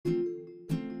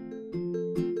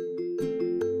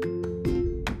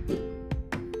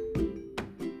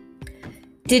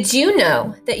Did you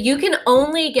know that you can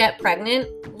only get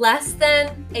pregnant less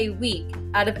than a week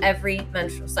out of every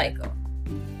menstrual cycle?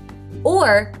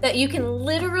 Or that you can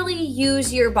literally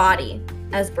use your body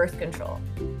as birth control?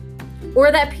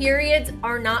 Or that periods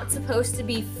are not supposed to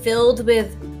be filled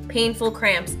with painful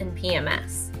cramps and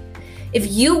PMS?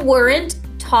 If you weren't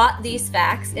taught these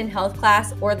facts in health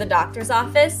class or the doctor's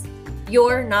office,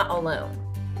 you're not alone.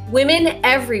 Women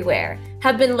everywhere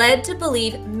have been led to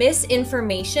believe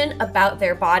misinformation about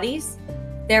their bodies,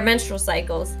 their menstrual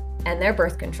cycles, and their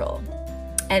birth control.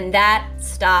 And that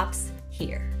stops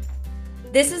here.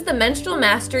 This is the Menstrual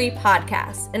Mastery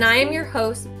Podcast, and I am your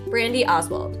host, Brandy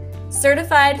Oswald,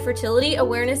 certified fertility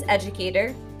awareness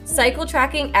educator, cycle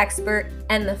tracking expert,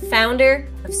 and the founder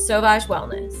of Sauvage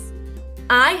Wellness.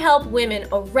 I help women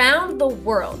around the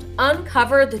world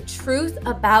uncover the truth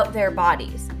about their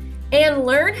bodies and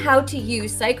learn how to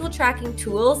use cycle tracking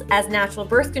tools as natural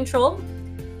birth control,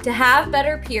 to have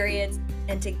better periods,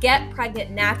 and to get pregnant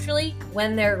naturally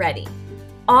when they're ready,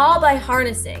 all by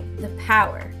harnessing the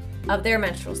power of their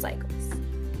menstrual cycles.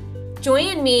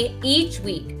 Join me each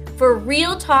week for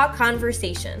real talk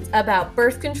conversations about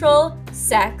birth control,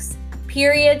 sex,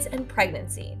 periods, and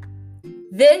pregnancy.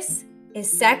 This is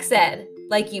Sex Ed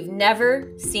like you've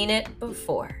never seen it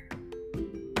before.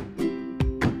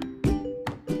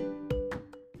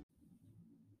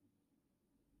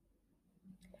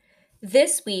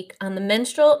 This week on the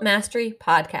Menstrual Mastery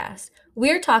Podcast,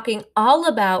 we're talking all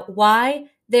about why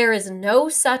there is no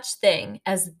such thing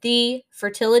as the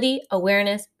fertility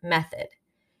awareness method.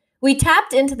 We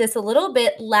tapped into this a little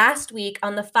bit last week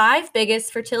on the 5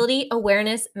 biggest fertility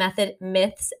awareness method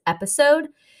myths episode,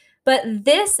 but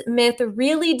this myth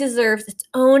really deserves its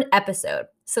own episode.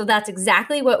 So that's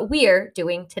exactly what we're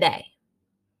doing today.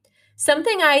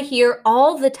 Something I hear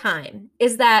all the time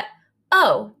is that,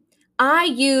 I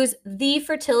use the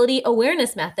fertility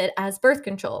awareness method as birth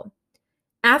control.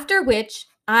 After which,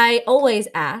 I always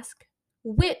ask,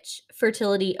 which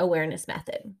fertility awareness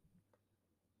method?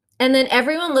 And then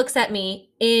everyone looks at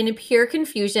me in pure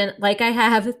confusion like I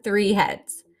have 3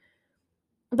 heads.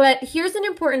 But here's an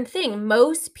important thing.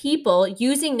 Most people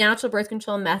using natural birth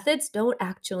control methods don't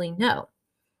actually know.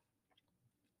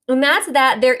 And that's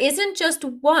that there isn't just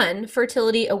one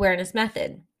fertility awareness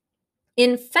method.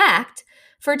 In fact,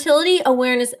 fertility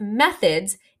awareness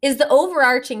methods is the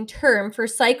overarching term for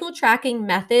cycle tracking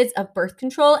methods of birth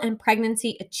control and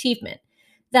pregnancy achievement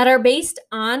that are based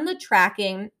on the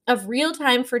tracking of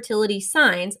real-time fertility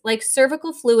signs like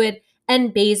cervical fluid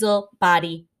and basal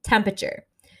body temperature.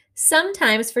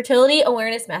 Sometimes fertility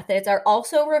awareness methods are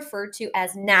also referred to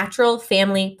as natural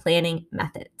family planning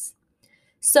methods.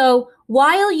 So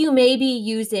while you may be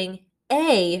using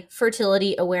a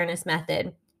fertility awareness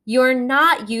method, you're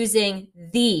not using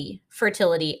the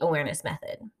fertility awareness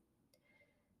method.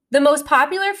 The most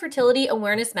popular fertility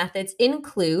awareness methods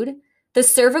include the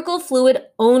cervical fluid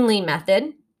only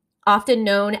method, often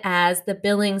known as the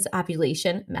Billings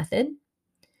ovulation method,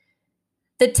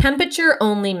 the temperature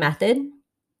only method,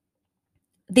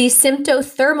 the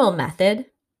symptothermal method,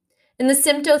 and the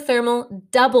symptothermal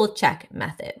double check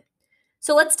method.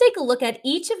 So let's take a look at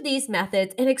each of these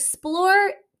methods and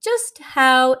explore just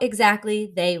how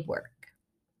exactly they work.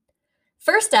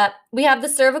 First up, we have the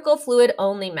cervical fluid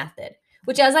only method,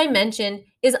 which, as I mentioned,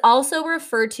 is also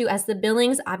referred to as the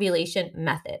Billings ovulation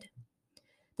method.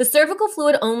 The cervical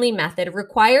fluid only method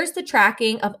requires the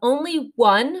tracking of only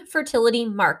one fertility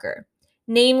marker,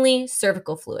 namely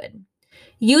cervical fluid.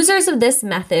 Users of this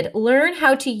method learn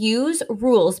how to use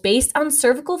rules based on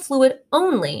cervical fluid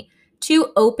only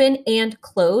to open and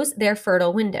close their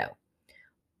fertile window,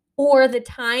 or the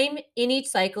time in each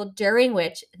cycle during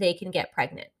which they can get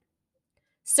pregnant.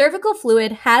 Cervical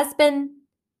fluid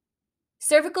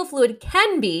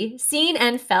can be seen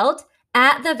and felt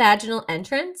at the vaginal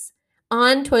entrance,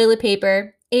 on toilet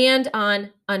paper, and on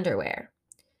underwear.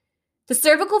 The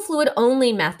cervical fluid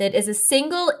only method is a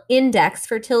single index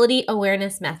fertility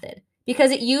awareness method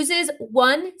because it uses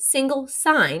one single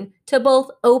sign to both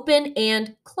open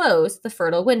and close the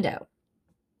fertile window.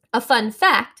 A fun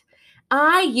fact,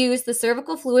 I used the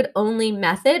cervical fluid only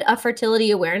method of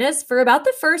fertility awareness for about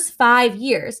the first 5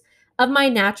 years of my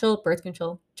natural birth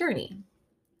control journey.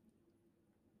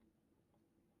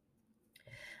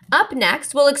 Up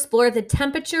next, we'll explore the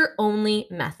temperature only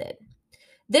method.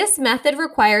 This method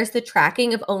requires the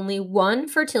tracking of only one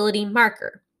fertility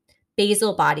marker,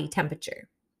 basal body temperature.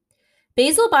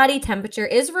 Basal body temperature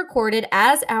is recorded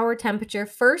as our temperature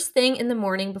first thing in the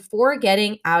morning before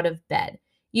getting out of bed,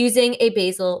 using a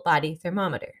basal body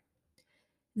thermometer.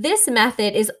 This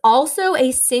method is also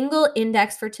a single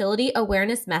index fertility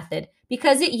awareness method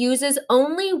because it uses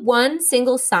only one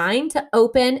single sign to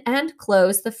open and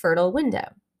close the fertile window.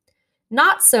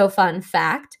 Not so fun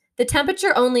fact, the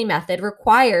temperature-only method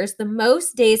requires the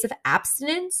most days of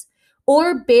abstinence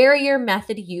or barrier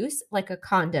method use, like a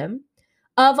condom,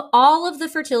 of all of the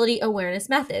fertility awareness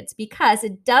methods because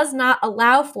it does not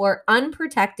allow for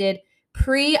unprotected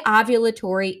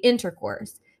pre-ovulatory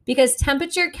intercourse because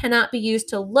temperature cannot be used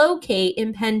to locate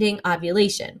impending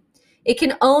ovulation. It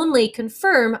can only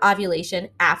confirm ovulation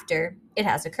after it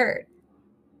has occurred.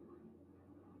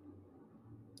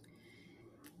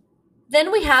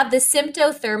 Then we have the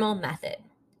symptothermal method.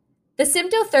 The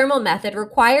symptothermal method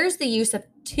requires the use of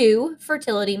two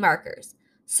fertility markers,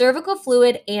 cervical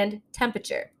fluid and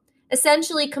temperature,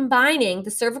 essentially combining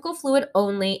the cervical fluid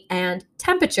only and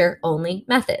temperature only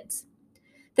methods.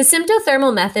 The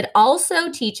symptothermal method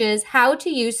also teaches how to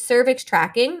use cervix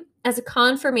tracking as a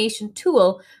confirmation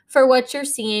tool for what you're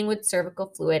seeing with cervical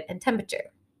fluid and temperature.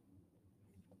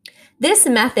 This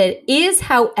method is,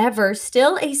 however,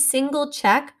 still a single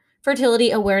check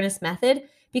fertility awareness method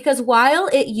because while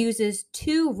it uses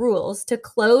two rules to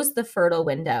close the fertile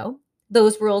window,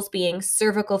 those rules being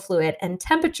cervical fluid and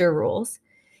temperature rules,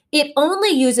 it only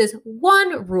uses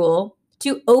one rule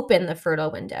to open the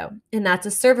fertile window, and that's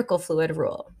a cervical fluid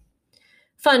rule.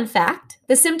 Fun fact,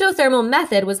 the symptothermal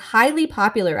method was highly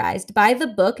popularized by the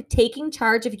book Taking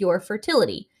Charge of Your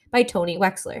Fertility by Toni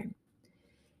Wexler.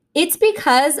 It's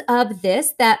because of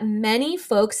this that many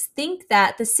folks think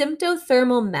that the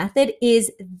symptothermal method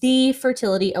is the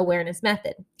fertility awareness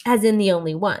method, as in the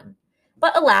only one.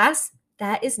 But alas,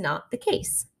 that is not the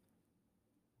case.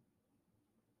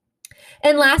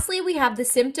 And lastly, we have the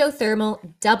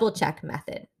symptothermal double check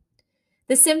method.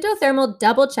 The symptothermal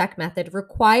double check method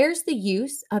requires the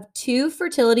use of two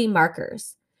fertility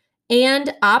markers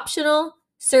and optional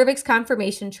cervix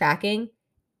confirmation tracking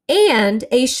and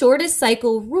a shortest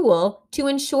cycle rule to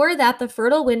ensure that the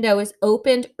fertile window is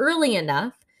opened early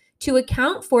enough to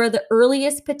account for the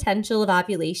earliest potential of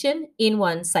ovulation in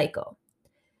one cycle.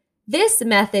 This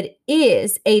method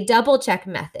is a double check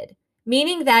method,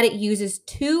 meaning that it uses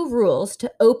two rules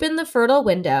to open the fertile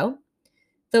window.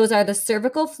 Those are the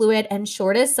cervical fluid and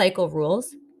shortest cycle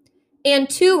rules, and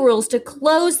two rules to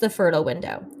close the fertile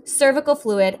window, cervical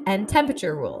fluid and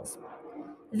temperature rules.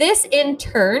 This in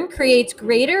turn creates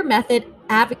greater method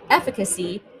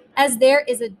efficacy as there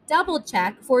is a double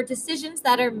check for decisions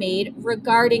that are made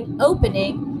regarding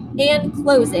opening and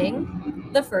closing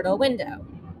the fertile window.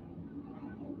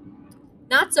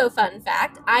 Not so fun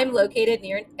fact, I'm located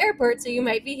near an airport, so you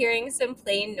might be hearing some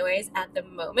plane noise at the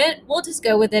moment. We'll just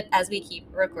go with it as we keep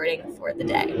recording for the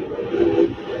day.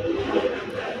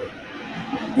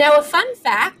 Now, a fun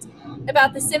fact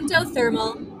about the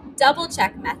symptothermal double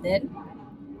check method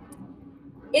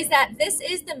is that this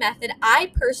is the method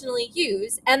I personally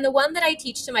use and the one that I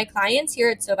teach to my clients here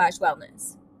at Sauvage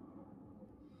Wellness.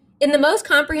 In the most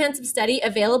comprehensive study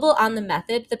available on the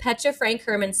method, the Petra Frank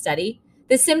Herrmann study,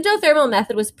 the symptothermal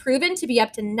method was proven to be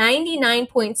up to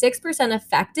 99.6%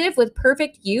 effective with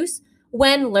perfect use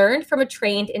when learned from a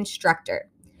trained instructor.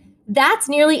 That's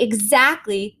nearly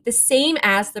exactly the same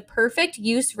as the perfect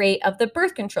use rate of the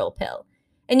birth control pill.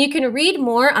 And you can read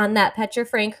more on that Petra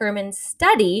Frank Herrmann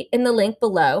study in the link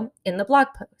below in the blog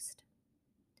post.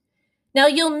 Now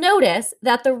you'll notice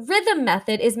that the rhythm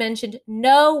method is mentioned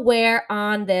nowhere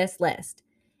on this list.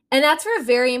 And that's for a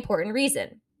very important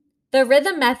reason. The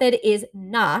rhythm method is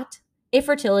not a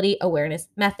fertility awareness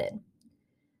method.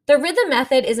 The rhythm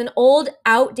method is an old,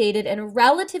 outdated, and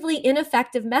relatively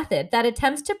ineffective method that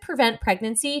attempts to prevent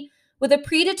pregnancy with a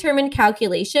predetermined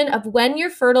calculation of when your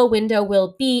fertile window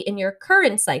will be in your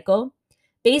current cycle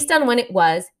based on when it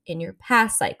was in your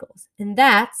past cycles. And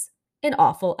that's an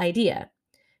awful idea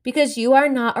because you are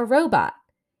not a robot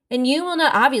and you will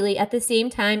not ovulate at the same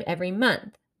time every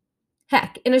month.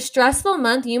 Heck, in a stressful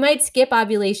month, you might skip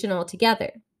ovulation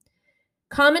altogether.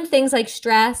 Common things like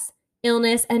stress,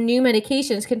 illness, and new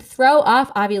medications can throw off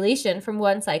ovulation from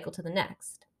one cycle to the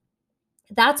next.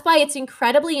 That's why it's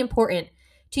incredibly important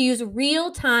to use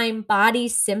real-time body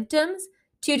symptoms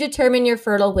to determine your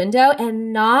fertile window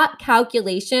and not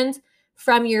calculations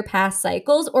from your past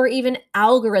cycles or even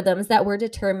algorithms that were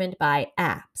determined by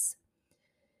apps.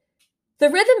 The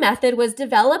rhythm method was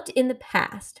developed in the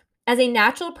past as a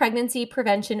natural pregnancy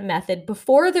prevention method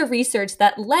before the research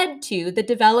that led to the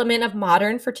development of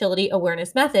modern fertility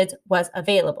awareness methods was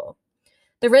available.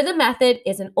 The rhythm method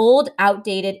is an old,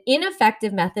 outdated,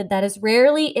 ineffective method that is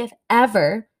rarely, if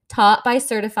ever, taught by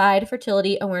certified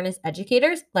fertility awareness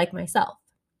educators like myself.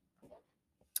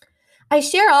 I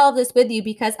share all of this with you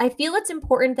because I feel it's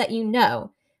important that you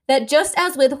know that just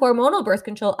as with hormonal birth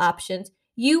control options,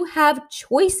 you have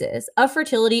choices of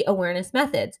fertility awareness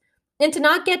methods, and to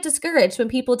not get discouraged when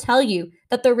people tell you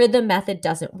that the rhythm method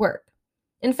doesn't work.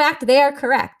 In fact, they are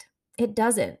correct. It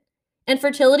doesn't. And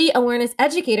fertility awareness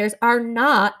educators are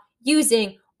not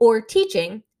using or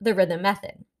teaching the rhythm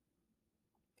method.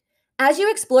 As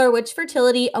you explore which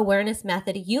fertility awareness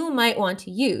method you might want to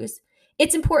use,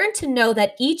 it's important to know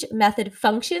that each method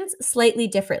functions slightly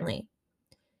differently,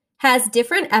 has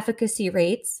different efficacy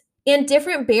rates, and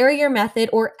different barrier method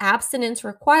or abstinence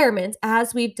requirements,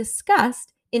 as we've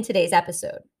discussed in today's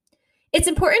episode. It's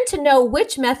important to know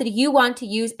which method you want to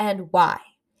use and why,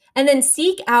 and then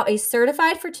seek out a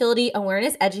certified fertility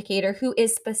awareness educator who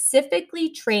is specifically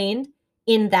trained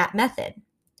in that method.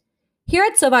 Here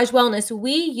at Sauvage Wellness,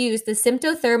 we use the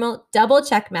symptothermal double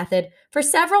check method for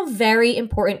several very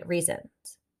important reasons.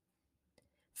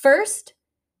 First,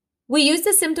 we use the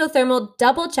symptothermal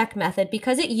double check method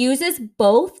because it uses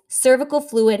both cervical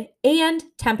fluid and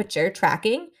temperature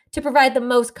tracking to provide the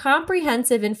most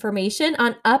comprehensive information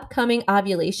on upcoming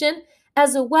ovulation,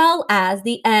 as well as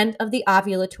the end of the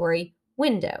ovulatory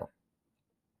window.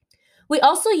 We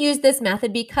also use this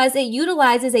method because it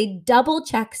utilizes a double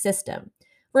check system,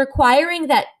 requiring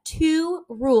that two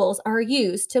rules are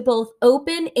used to both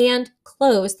open and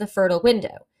close the fertile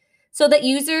window, so that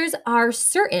users are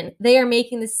certain they are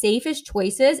making the safest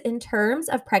choices in terms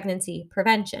of pregnancy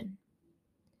prevention.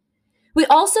 We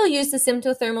also use the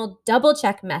symptothermal double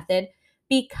check method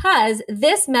because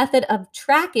this method of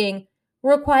tracking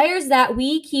requires that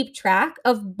we keep track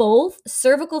of both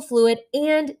cervical fluid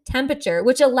and temperature,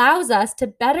 which allows us to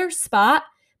better spot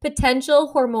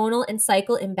potential hormonal and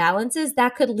cycle imbalances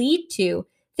that could lead to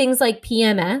things like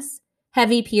PMS,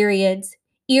 heavy periods,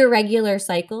 irregular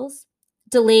cycles,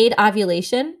 delayed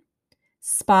ovulation,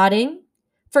 spotting,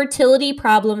 fertility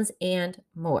problems, and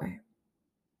more.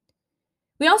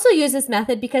 We also use this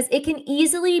method because it can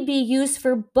easily be used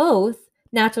for both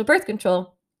natural birth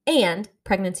control and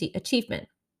pregnancy achievement.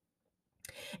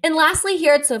 And lastly,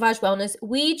 here at Sauvage Wellness,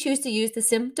 we choose to use the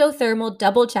symptothermal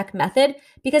double check method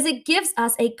because it gives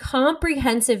us a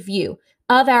comprehensive view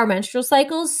of our menstrual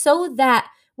cycles so that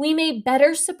we may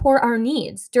better support our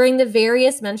needs during the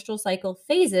various menstrual cycle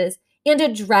phases and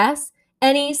address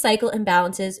any cycle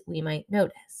imbalances we might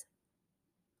notice.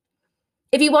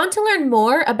 If you want to learn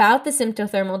more about the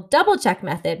symptothermal double check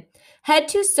method, head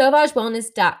to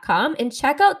sauvagewellness.com and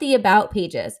check out the About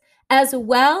pages, as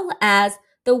well as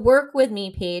the Work With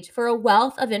Me page for a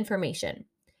wealth of information.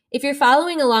 If you're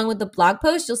following along with the blog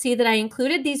post, you'll see that I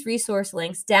included these resource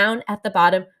links down at the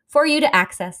bottom for you to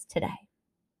access today.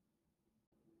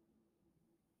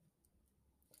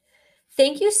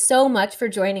 Thank you so much for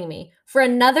joining me for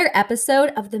another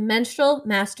episode of the Menstrual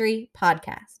Mastery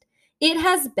Podcast. It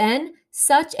has been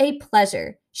such a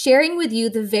pleasure sharing with you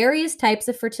the various types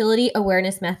of fertility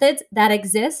awareness methods that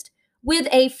exist, with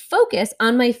a focus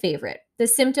on my favorite, the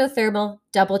symptothermal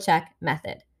double check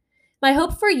method. My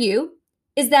hope for you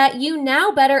is that you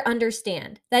now better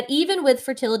understand that even with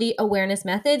fertility awareness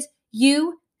methods,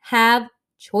 you have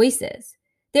choices.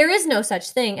 There is no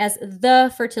such thing as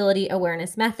the fertility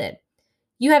awareness method.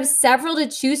 You have several to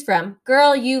choose from.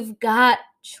 Girl, you've got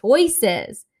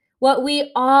choices. What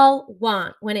we all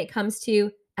want when it comes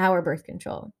to our birth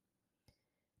control.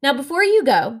 Now, before you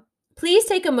go, please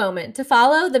take a moment to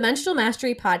follow the Menstrual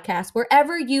Mastery Podcast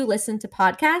wherever you listen to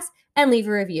podcasts and leave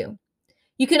a review.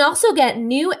 You can also get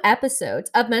new episodes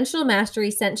of Menstrual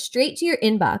Mastery sent straight to your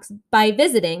inbox by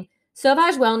visiting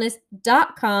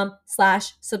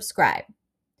sauvagewellness.com/subscribe.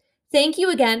 Thank you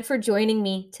again for joining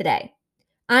me today.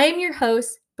 I am your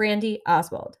host, Brandy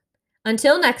Oswald.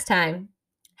 Until next time,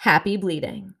 happy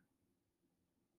bleeding.